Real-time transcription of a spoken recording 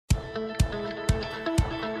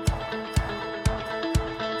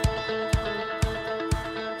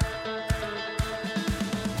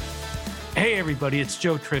Hey, everybody, it's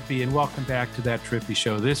Joe Trippi, and welcome back to That Trippi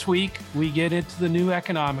Show. This week, we get into the new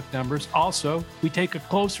economic numbers. Also, we take a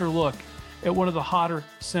closer look at one of the hotter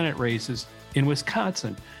Senate races in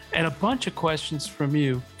Wisconsin, and a bunch of questions from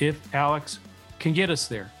you if Alex can get us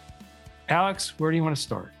there. Alex, where do you want to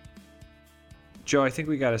start? Joe, I think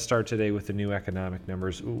we got to start today with the new economic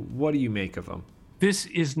numbers. What do you make of them? This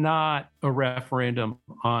is not a referendum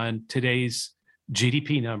on today's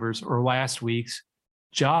GDP numbers or last week's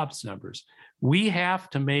jobs numbers. We have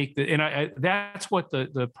to make that's what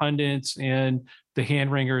the pundits and the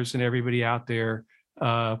hand wringers and everybody out there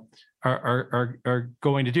are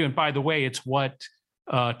going to do. And by the way, it's what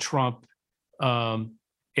Trump and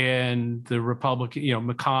the Republican,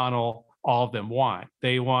 McConnell, all of them want.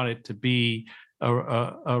 They want it to be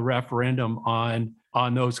a referendum on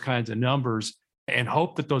those kinds of numbers and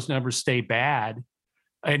hope that those numbers stay bad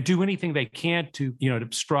and do anything they can to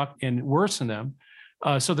obstruct and worsen them.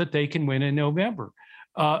 So that they can win in November.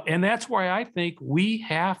 And that's why I think we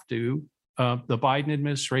have to, the Biden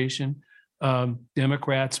administration,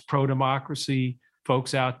 Democrats, pro-democracy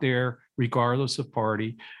folks out there, regardless of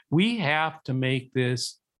party, we have to make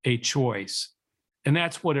this a choice. And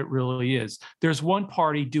that's what it really is. There's one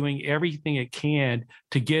party doing everything it can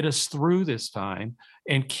to get us through this time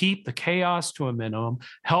and keep the chaos to a minimum,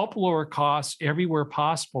 help lower costs everywhere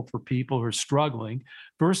possible for people who are struggling,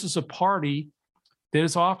 versus a party that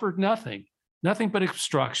has offered nothing but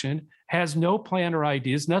obstruction, has no plan or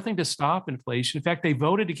ideas, nothing to stop inflation. In fact, they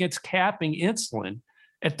voted against capping insulin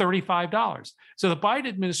at $35. So the Biden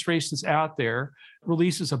administration's out there,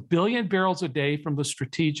 releases 1 billion barrels a day from the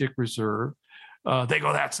strategic reserve. They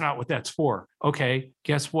go, that's not what that's for. Okay,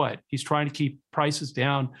 guess what? He's trying to keep prices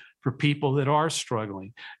down for people that are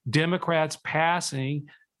struggling. Democrats passing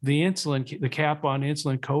the cap on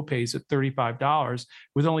insulin copays at $35,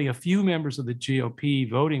 with only a few members of the GOP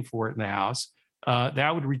voting for it in the House.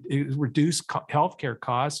 That would reduce healthcare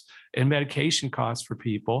costs and medication costs for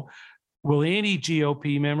people. Will any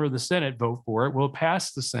GOP member of the Senate vote for it? Will it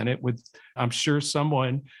pass the Senate with, I'm sure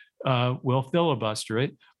someone will filibuster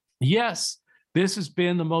it. Yes, this has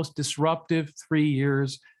been the most disruptive 3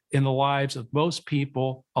 years in the lives of most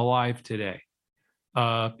people alive today.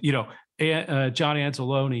 John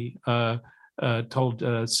Anzalone told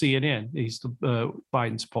CNN, he's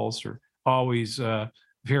Biden's pollster, always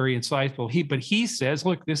very insightful. But he says,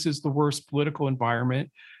 look, this is the worst political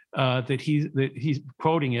environment that he's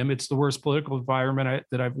quoting him. It's the worst political environment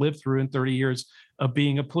that I've lived through in 30 years of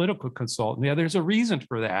being a political consultant. Yeah, there's a reason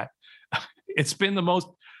for that. It's been the most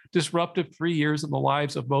disruptive 3 years in the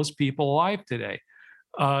lives of most people alive today.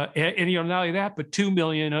 And not only that, but 2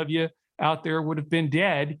 million of you out there would have been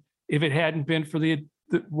dead if it hadn't been for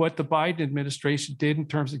what the Biden administration did in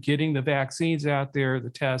terms of getting the vaccines out there, the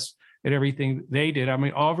tests, and everything they did. I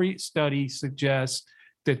mean, every study suggests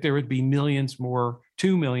that there would be millions more,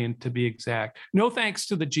 2 million to be exact. No thanks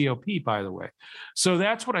to the GOP, by the way. So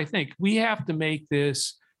that's what I think. We have to make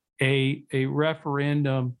this a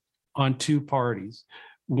referendum on two parties.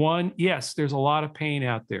 One, yes, there's a lot of pain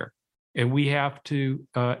out there, and we have to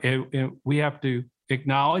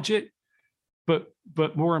acknowledge it.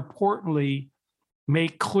 But more importantly,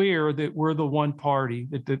 make clear that we're the one party,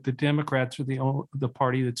 that the Democrats are the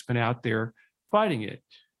party that's been out there fighting it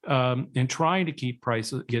and trying to get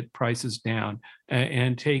prices down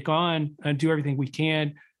and take on and do everything we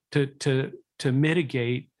can to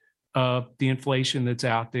mitigate the inflation that's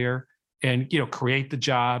out there and create the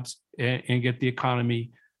jobs and get the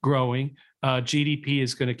economy growing. GDP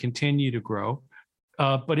is going to continue to grow,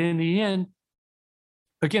 but in the end,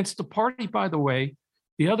 against the party, by the way,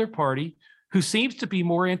 the other party, who seems to be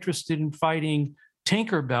more interested in fighting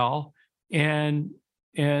Tinkerbell and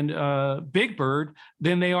Big Bird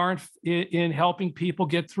than they are in helping people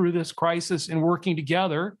get through this crisis and working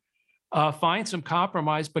together, find some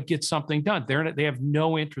compromise, but get something done. They have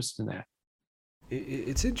no interest in that.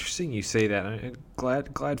 It's interesting you say that. I'm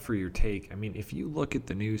glad for your take. I mean, if you look at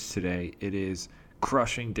the news today, it is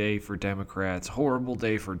crushing day for Democrats, horrible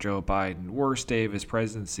day for Joe Biden, worst day of his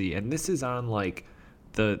presidency. And this is on like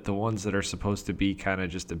the ones that are supposed to be kind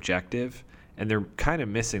of just objective, and they're kind of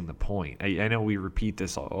missing the point. I know we repeat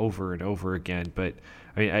this over and over again, but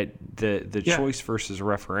I mean, the choice versus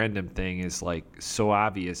referendum thing is like so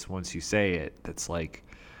obvious once you say it. That's like,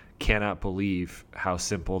 cannot believe how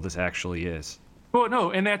simple this actually is. Well,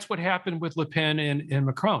 no, and that's what happened with Le Pen and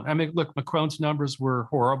Macron. I mean, look, Macron's numbers were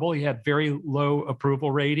horrible. He had very low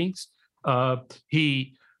approval ratings. There's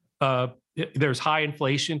high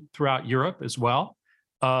inflation throughout Europe as well.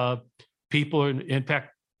 People, in fact,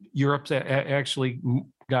 Europe's actually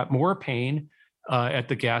got more pain at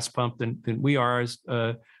the gas pump than we are as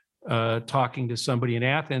talking to somebody in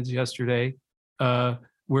Athens yesterday,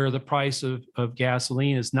 where the price of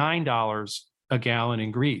gasoline is $9 a gallon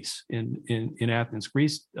in Greece, in Athens,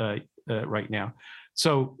 Greece, right now.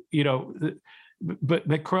 So, but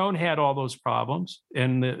Macron had all those problems,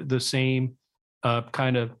 and the same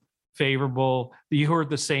kind of favorable. You heard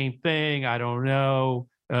the same thing. I don't know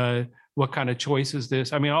what kind of choice is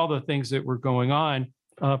this. I mean, all the things that were going on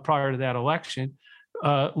prior to that election.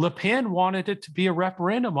 Le Pen wanted it to be a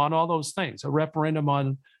referendum on all those things, a referendum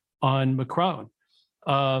on Macron.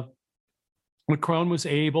 Macron was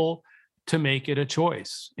able to make it a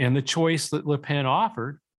choice, and the choice that Le Pen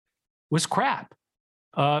offered was crap,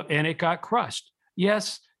 and it got crushed.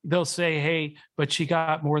 Yes, they'll say, "Hey, but she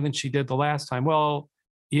got more than she did the last time." Well,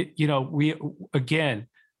 we again,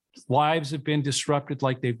 lives have been disrupted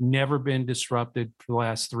like they've never been disrupted for the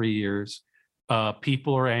last 3 years.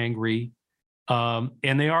 People are angry,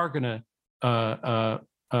 and they are going to,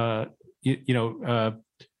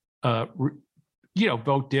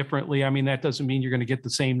 vote differently. I mean, that doesn't mean you're going to get the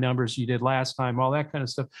same numbers you did last time, all that kind of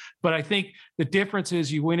stuff. But I think the difference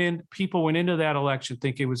is people went into that election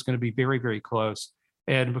thinking it was going to be very, very close,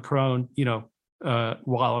 and Macron,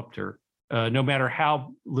 walloped her. No matter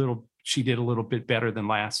how little she did, a little bit better than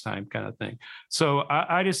last time, kind of thing. So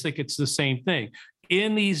I just think it's the same thing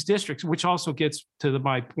in these districts, which also gets to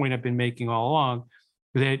my point I've been making all along,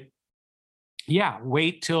 that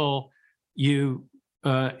wait till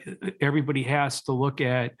everybody has to look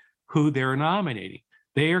at who they're nominating.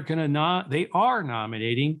 They are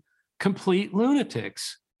nominating complete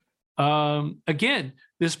lunatics. Again,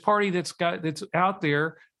 this party that's out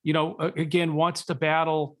there, again, wants to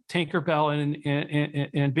battle Tinkerbell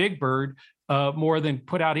and Big Bird more than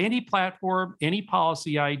put out any platform, any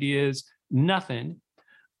policy ideas, nothing,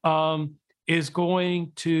 is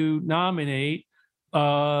going to nominate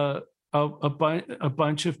a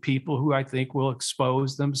bunch of people who I think will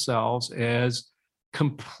expose themselves as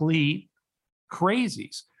complete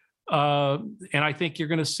crazies. And I think you're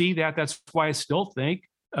going to see that. That's why I still think,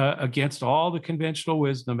 against all the conventional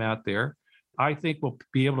wisdom out there, I think we'll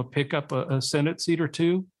be able to pick up a Senate seat or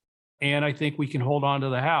two, and I think we can hold on to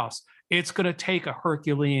the House. It's going to take a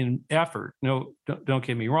Herculean effort. No, don't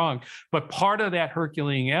get me wrong. But part of that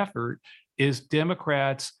Herculean effort is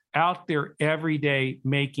Democrats out there every day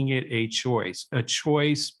making it a choice.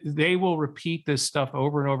 They will repeat this stuff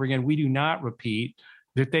over and over again. We do not repeat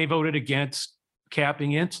that they voted against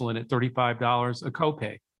capping insulin at $35 a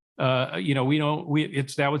copay.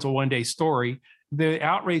 That was a one-day story. The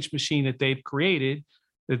outrage machine that they've created,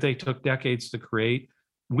 that they took decades to create,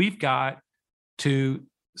 we've got to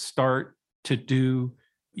start to do,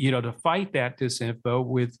 to fight that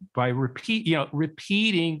disinfo by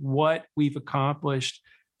repeating what we've accomplished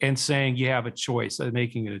and saying you have a choice,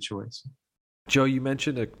 making it a choice. Joe, you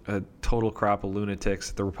mentioned a total crop of lunatics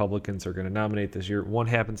that the Republicans are going to nominate this year. One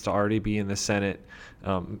happens to already be in the Senate.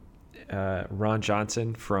 Ron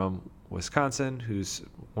Johnson from Wisconsin, who's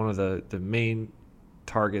one of the main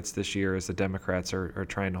targets this year as the Democrats are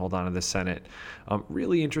trying to hold on to the Senate.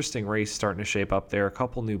 Really interesting race starting to shape up there. A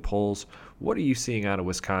couple new polls. What are you seeing out of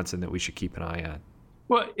Wisconsin that we should keep an eye on?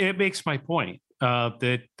 Well, it makes my point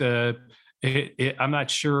that I'm not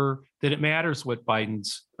sure that it matters what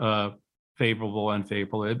Biden's favorable,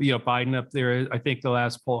 unfavorable. Biden up there, I think the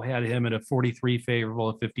last poll had him at a 43 favorable,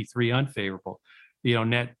 a 53 unfavorable,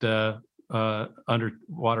 net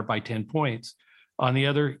underwater by 10 points. On the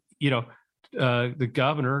other, the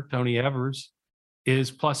governor, Tony Evers,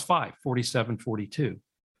 is +5, 47-42.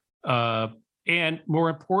 And more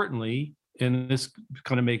importantly, and this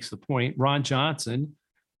kind of makes the point, Ron Johnson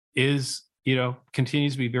is,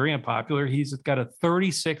 continues to be very unpopular. He's got a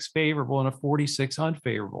 36 favorable and a 46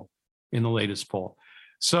 unfavorable in the latest poll.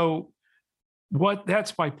 So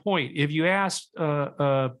that's my point. If you ask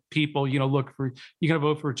people, you're going to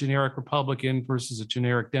vote for a generic Republican versus a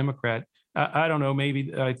generic Democrat. I don't know.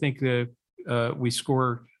 Maybe I think we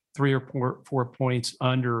score 3 or 4 points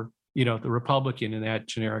under, the Republican in that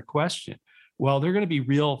generic question. Well, they're going to be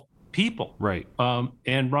real people. Right.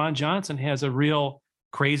 And Ron Johnson has a real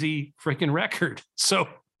crazy freaking record. So,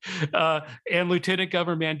 and Lieutenant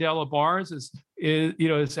Governor Mandela Barnes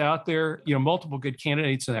is out there, multiple good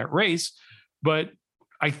candidates in that race. But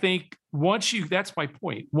I think that's my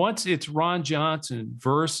point. Once it's Ron Johnson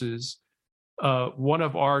versus one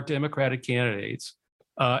of our Democratic candidates,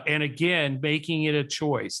 and again, making it a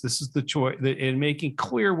choice. This is the choice, and making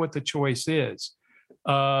clear what the choice is.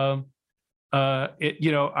 I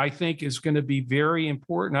think is going to be very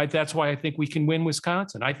important. That's why I think we can win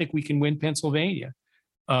Wisconsin. I think we can win Pennsylvania.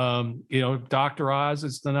 Dr. Oz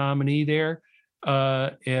is the nominee there. We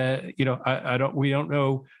don't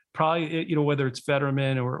know probably, whether it's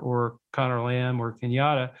Fetterman or Connor Lamb or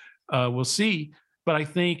Kenyatta, we'll see. But I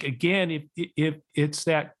think, again, if it's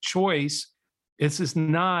that choice, this is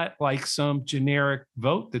not like some generic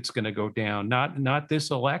vote that's going to go down, not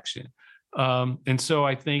this election. And so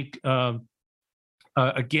I think,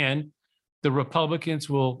 again, the Republicans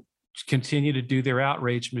will continue to do their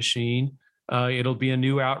outrage machine. It'll be a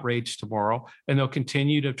new outrage tomorrow, and they'll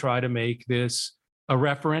continue to try to make this a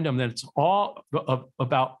referendum that's all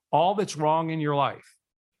about all that's wrong in your life,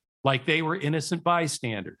 like they were innocent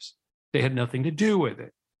bystanders. They had nothing to do with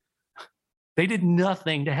it. They did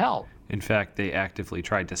nothing to help. In fact, they actively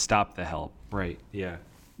tried to stop the help. Right. Yeah.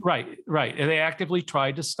 Right. And they actively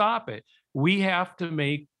tried to stop it. We have to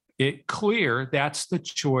make it clear that's the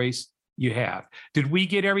choice you have. Did we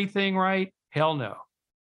get everything right? Hell no.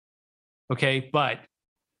 Okay. But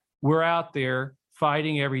we're out there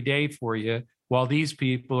fighting every day for you while these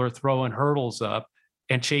people are throwing hurdles up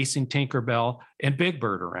and chasing Tinkerbell and Big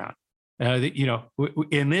Bird around.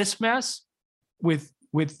 In this mess, with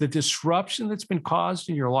the disruption that's been caused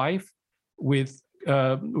in your life, we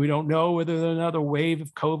don't know whether there's another wave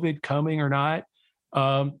of COVID coming or not.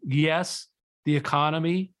 Yes, the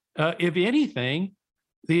economy, if anything,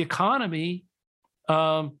 the economy,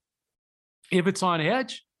 if it's on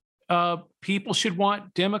edge, people should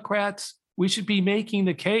want Democrats. We should be making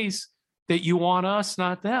the case that you want us,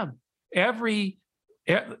 not them. We've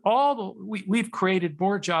created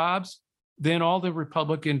more jobs than all the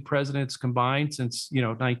Republican presidents combined since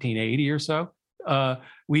 1980 or so.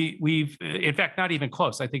 We've, in fact, not even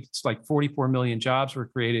close. I think it's like 44 million jobs were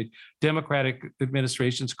created. Democratic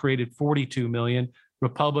administrations created 42 million.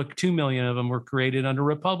 2 million of them were created under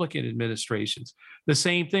Republican administrations. The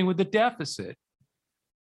same thing with the deficit.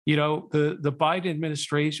 The Biden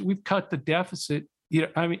administration, we've cut the deficit,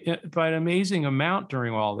 by an amazing amount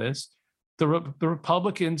during all this. The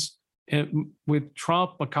Republicans, with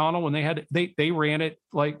Trump, McConnell, when they ran it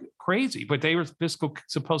like crazy, but they were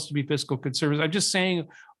supposed to be fiscal conservatives. I'm just saying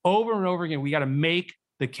over and over again, we got to make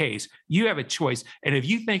the case. You have a choice, and if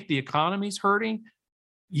you think the economy's hurting,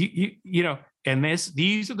 and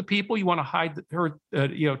these are the people you want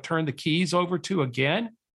to turn the keys over to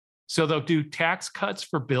again. So they'll do tax cuts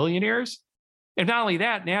for billionaires, and not only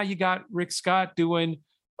that, now you got Rick Scott doing.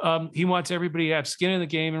 He wants everybody to have skin in the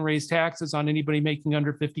game and raise taxes on anybody making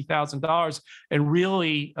under $50,000, and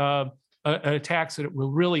really a tax that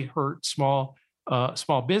will really hurt small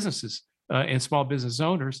businesses and small business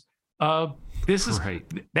owners.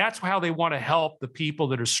 That's how they want to help the people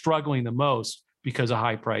that are struggling the most because of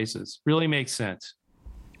high prices. Really makes sense.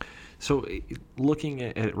 So, looking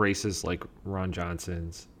at races like Ron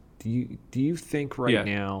Johnson's, do you think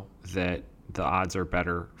now that the odds are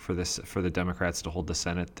better for the Democrats to hold the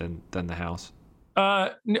Senate than the House?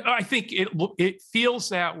 No, I think it feels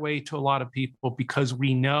that way to a lot of people because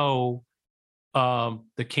we know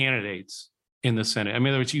the candidates in the Senate. I mean,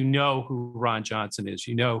 in other words, who Ron Johnson is,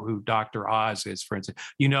 who Dr. Oz is, for instance,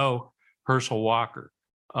 Herschel Walker.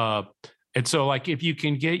 And so, like, if you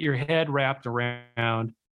can get your head wrapped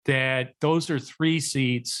around that, those are 3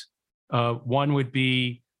 seats. One would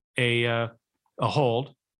be a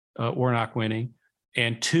hold. Warnock winning,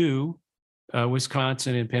 and 2,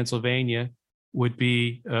 Wisconsin and Pennsylvania would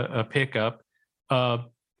be a pickup.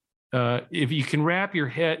 If you can wrap your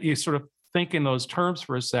head, you sort of think in those terms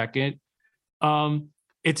for a second,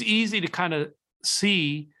 it's easy to kind of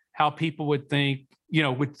see how people would think,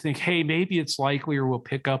 hey, maybe it's likely, or we'll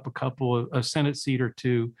pick up a couple of a Senate seat or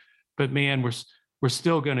 2, but man, we're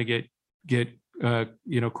still going to get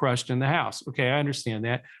crushed in the House. Okay, I understand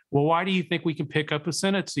that. Well, why do you think we can pick up a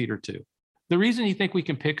Senate seat or 2? The reason you think we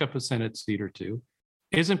can pick up a Senate seat or 2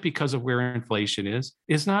 isn't because of where inflation is.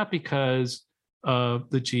 It's not because of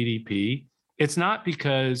the GDP. It's not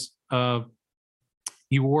because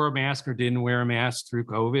you wore a mask or didn't wear a mask through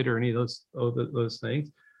COVID or any of those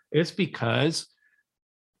things. It's because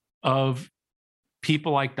of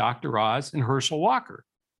people like Dr. Oz and Herschel Walker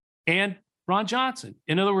and Ron Johnson.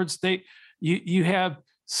 In other words, you have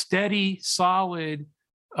steady, solid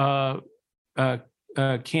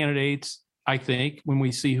candidates, I think, when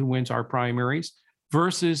we see who wins our primaries,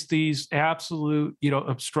 versus these absolute,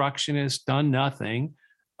 obstructionist, done nothing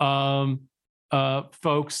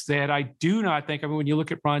folks that I do not think. I mean, when you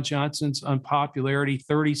look at Ron Johnson's unpopularity,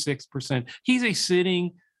 36%, he's a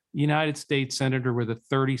sitting United States senator with a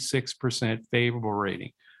 36% favorable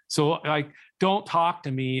rating. So, don't talk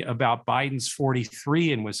to me about Biden's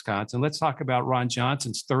 43 in Wisconsin. Let's talk about Ron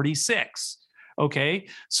Johnson's 36. Okay.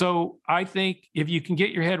 So I think if you can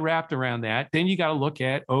get your head wrapped around that, then you got to look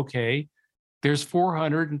at, okay, there's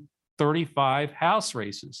 435 House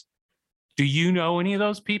races. Do you know any of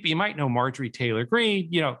those people? You might know Marjorie Taylor Greene,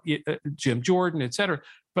 Jim Jordan, et cetera.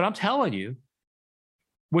 But I'm telling you,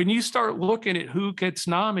 when you start looking at who gets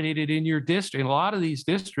nominated in your district, in a lot of these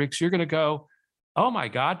districts, you're going to go, oh my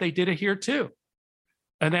God, they did it here too.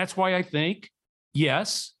 And that's why I think,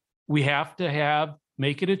 yes, we have to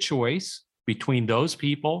make it a choice between those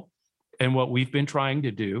people and what we've been trying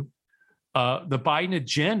to do. The Biden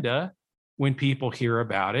agenda, when people hear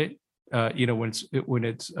about it, they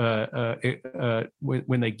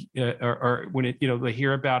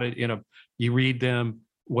hear about it you read them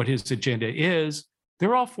what his agenda is,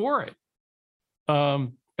 they're all for it.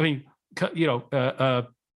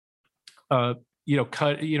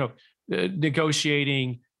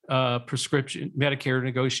 Negotiating Medicare,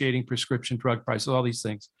 negotiating prescription drug prices, all these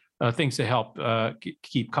things to help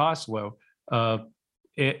keep costs low.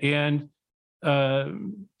 And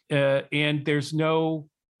there's no,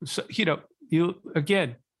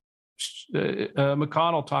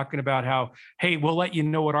 McConnell talking about how, hey, we'll let you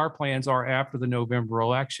know what our plans are after the November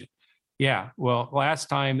election. Yeah, well, last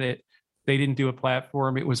time that they didn't do a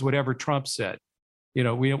platform, it was whatever Trump said. We're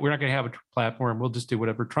not going to have a platform. We'll just do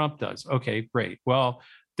whatever Trump does. Okay, great. Well,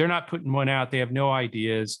 they're not putting one out. They have no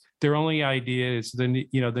ideas. Their only idea is the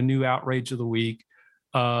new outrage of the week.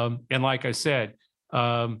 And like I said,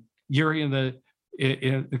 you're in the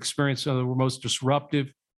experience of the most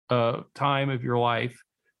disruptive time of your life.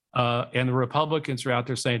 And the Republicans are out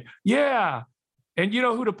there saying, yeah, and you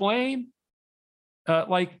know who to blame?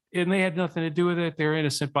 And they had nothing to do with it. They're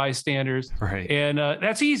innocent bystanders. Right. And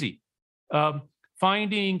that's easy.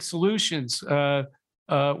 Finding solutions,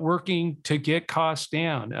 working to get costs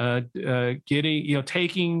down,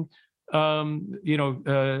 taking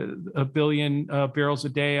a billion barrels a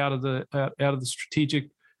day out of the strategic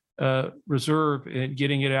reserve and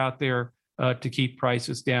getting it out there to keep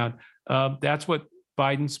prices down. That's what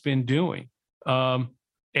Biden's been doing.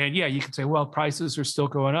 And yeah, you can say, well, prices are still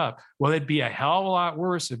going up. Well, it'd be a hell of a lot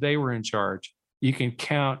worse if they were in charge. You can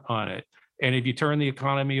count on it. And if you turn the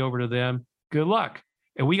economy over to them, good luck.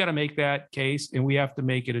 And we got to make that case, and we have to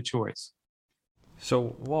make it a choice.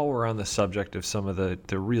 So while we're on the subject of some of the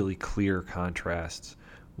really clear contrasts,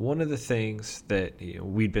 one of the things that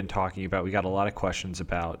we've been talking about, we got a lot of questions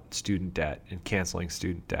about student debt and canceling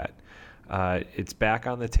student debt. It's back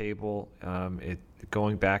on the table. It's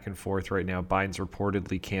going back and forth right now. Biden's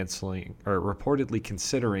reportedly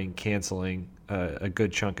considering canceling a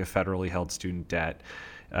good chunk of federally held student debt.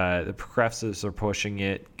 The progressives are pushing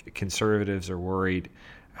it. Conservatives are worried.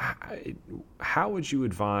 How would you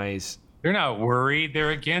advise? They're not worried.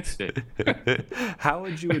 They're against it. How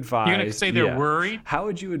would you advise? You're going to say they're worried? How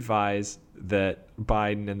would you advise that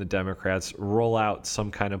Biden and the Democrats roll out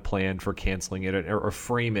some kind of plan for canceling it or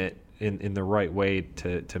frame it in the right way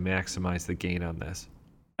to maximize the gain on this?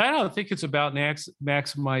 I don't think it's about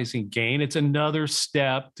maximizing gain. It's another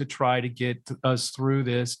step to try to get us through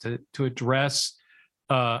this, to address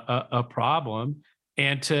a problem,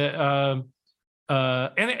 and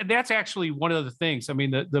and that's actually one of the things. I mean,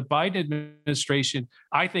 the Biden administration,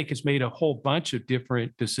 I think, has made a whole bunch of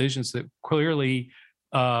different decisions that clearly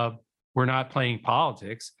we're not playing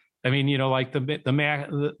politics. I mean, like the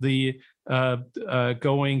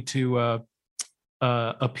going to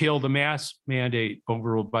appeal the mask mandate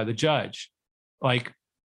overruled by the judge, like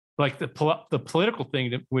the political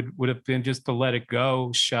thing that would have been just to let it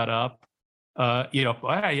go, shut up.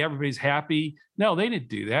 Hey, everybody's happy. No, they didn't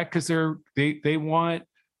do that because they want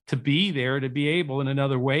to be there to be able in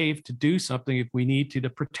another wave to do something if we need to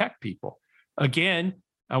protect people. Again,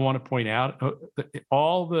 I want to point out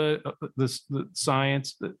all the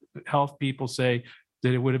science, the health people say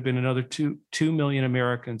that it would have been another 2 million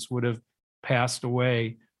Americans would have passed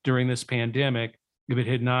away during this pandemic if it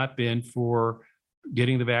had not been for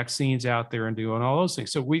getting the vaccines out there and doing all those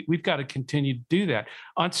things. So we've got to continue to do that.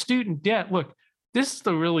 On student debt, look, this is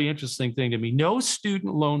the really interesting thing to me. No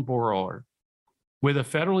student loan borrower with a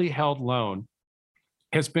federally held loan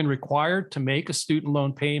has been required to make a student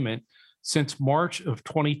loan payment since March of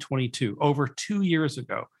 2022, over 2 years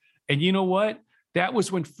ago. And you know what? That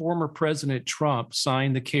was when former President Trump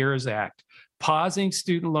signed the CARES Act, pausing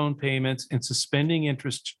student loan payments and suspending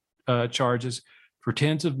interest charges for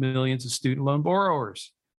tens of millions of student loan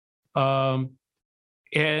borrowers. And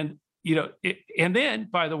then,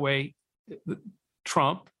 by the way,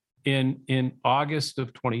 Trump in August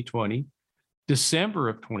of 2020, December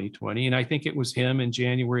of 2020, and I think it was him in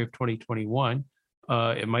January of 2021.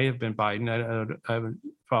 It might have been Biden. I haven't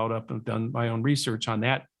followed up and done my own research on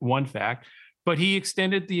that one fact, but he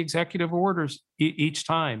extended the executive orders each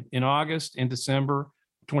time in August, in December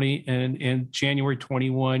 20, and in January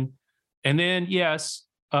 21. And then, yes,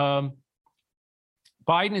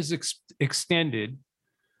 Biden has extended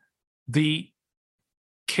the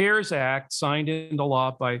CARES Act signed into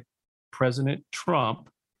law by President Trump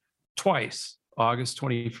twice, August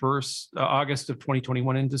 21st, August of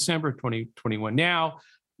 2021 and December of 2021. Now,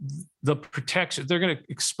 the protection, they're going to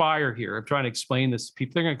expire here. I'm trying to explain this to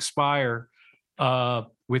people. They're going to expire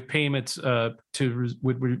with payments would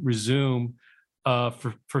resume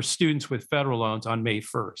for students with federal loans on May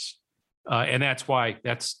 1st. And that's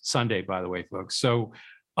Sunday, by the way, folks. So,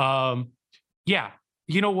 yeah,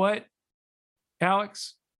 you know what,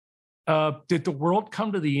 Alex? Did the world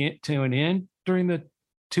come to an end during the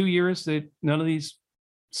 2 years that none of these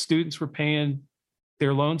students were paying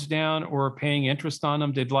their loans down or paying interest on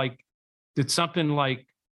them? Did something like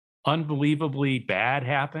unbelievably bad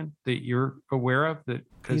happen that you're aware of?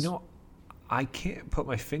 I can't put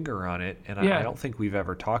my finger on it, and Yeah. I don't think we've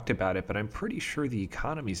ever talked about it, but I'm pretty sure the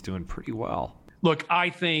economy's doing pretty well. Look, I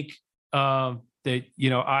think that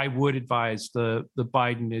I would advise the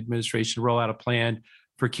Biden administration to roll out a plan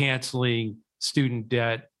for canceling student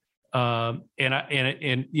debt. And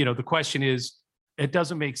the question is, it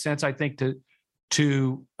doesn't make sense, I think,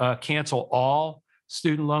 to cancel all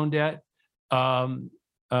student loan debt. But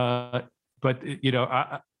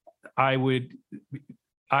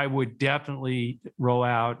I would definitely roll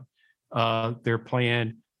out their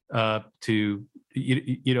plan to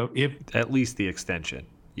if At least the extension.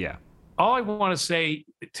 Yeah. all I want to say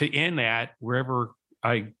to end that, wherever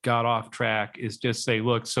I got off track, is just say,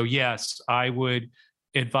 look, so yes, I would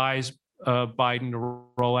advise Biden to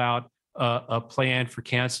roll out a plan for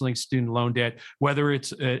canceling student loan debt, whether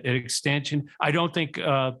it's an extension. I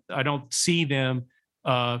don't see them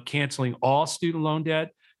canceling all student loan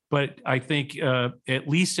debt, but I think at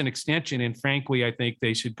least an extension. And frankly, I think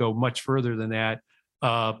they should go much further than that,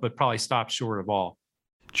 but probably stop short of all.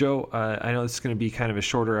 Joe, I know this is going to be kind of a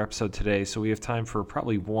shorter episode today, so we have time for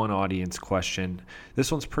probably one audience question. This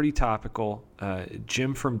one's pretty topical.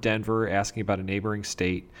 Jim from Denver asking about a neighboring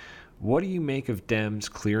state. What do you make of Dems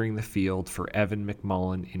clearing the field for Evan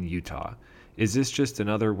McMullin in Utah? Is this just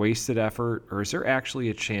another wasted effort, or is there actually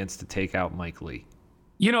a chance to take out Mike Lee?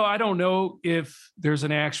 I don't know if there's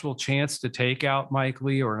an actual chance to take out Mike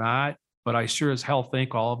Lee or not, but I sure as hell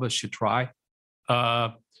think all of us should try.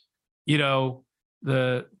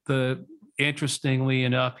 The interestingly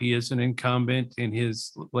enough, he is an incumbent. In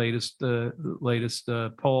his latest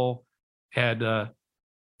poll had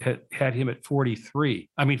him at 43.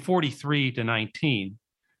 I mean, 43 to 19.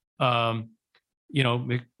 No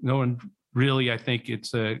one really. I think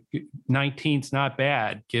it's 19's not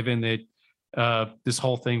bad, given that this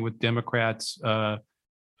whole thing with Democrats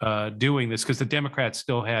doing this, because the Democrats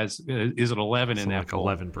still has is it 11 in that poll?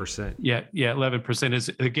 11%. Yeah, 11% is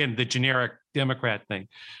again the generic Democrat thing.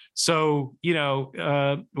 So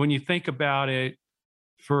when you think about it,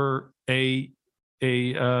 for a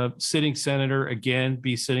sitting senator again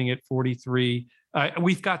be sitting at 43,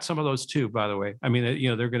 we've got some of those too, by the way. I mean,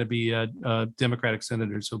 they're going to be Democratic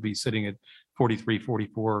senators who'll be sitting at 43,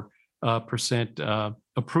 44%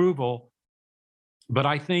 approval. But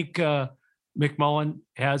I think McMullin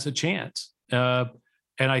has a chance, and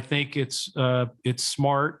I think it's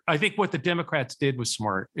smart. I think what the Democrats did was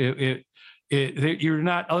smart. You're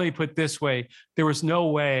not. Let me put it this way: there was no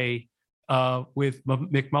way with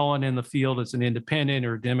McMullin in the field as an independent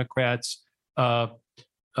or Democrats and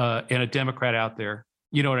a Democrat out there.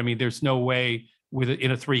 You know what I mean? There's no way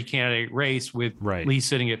in a 3-candidate race with Lee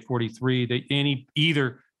sitting at 43 that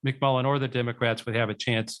either McMullin or the Democrats would have a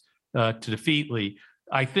chance to defeat Lee.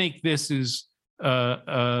 I think this is,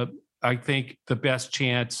 the best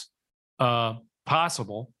chance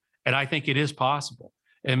possible, and I think it is possible.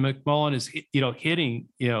 And McMullin is, hitting,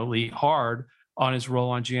 Lee hard on his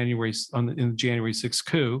role in the January 6th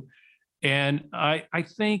coup, and I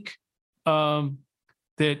think that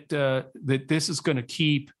this is going to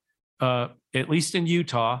keep, at least in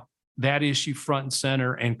Utah, that issue front and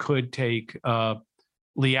center, and could take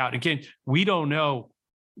Lee out. Again, we don't know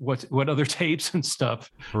what other tapes and stuff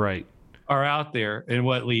are out there and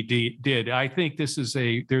what Lee did. I think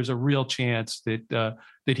there's a real chance that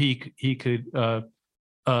he could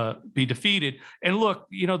be defeated. And look,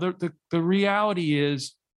 the reality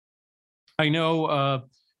is, I know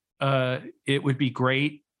it would be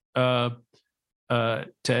great to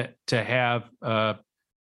have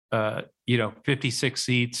 56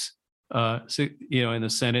 seats in the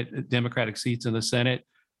Senate, Democratic seats in the Senate.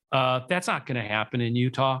 That's not going to happen in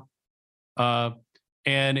Utah.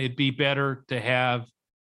 And it'd be better to have,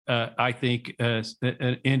 I think, an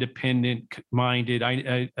independent-minded.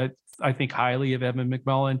 I think highly of Evan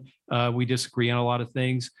McMullin. We disagree on a lot of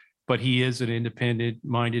things, but he is an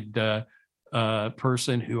independent-minded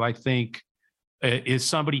person who I think is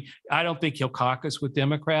somebody. I don't think he'll caucus with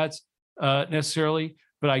Democrats necessarily,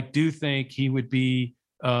 but I do think he would be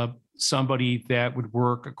somebody that would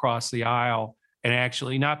work across the aisle and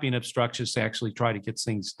actually not be an obstructionist, to actually try to get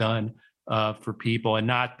things done for people, and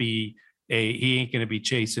not be he ain't going to be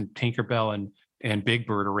chasing Tinkerbell and Big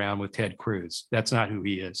Bird around with Ted Cruz. That's not who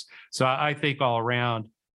he is. So I think all around,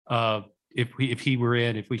 if he were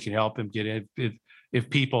in, if we can help him get in, if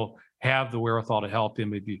people have the wherewithal to help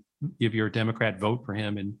him, if you're a Democrat, vote for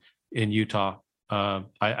him in Utah.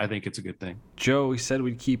 I think it's a good thing. Joe, we said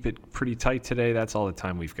we'd keep it pretty tight today. That's all the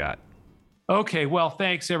time we've got. Okay, well,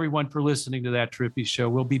 thanks everyone for listening to That Trippy Show.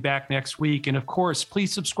 We'll be back next week. And of course,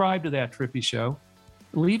 please subscribe to That Trippy Show.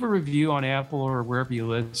 Leave a review on Apple or wherever you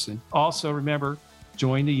listen. Also, remember,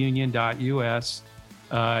 jointheunion.us.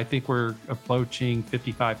 I think we're approaching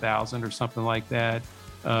 55,000 or something like that.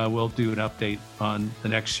 We'll do an update on the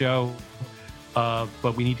next show.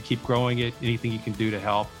 But we need to keep growing it. Anything you can do to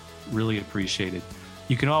help, really appreciate it.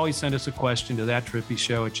 You can always send us a question to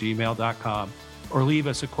thattrippyshow@gmail.com or leave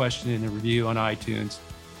us a question in the review on iTunes.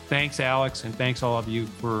 Thanks, Alex, and thanks all of you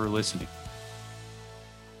for listening.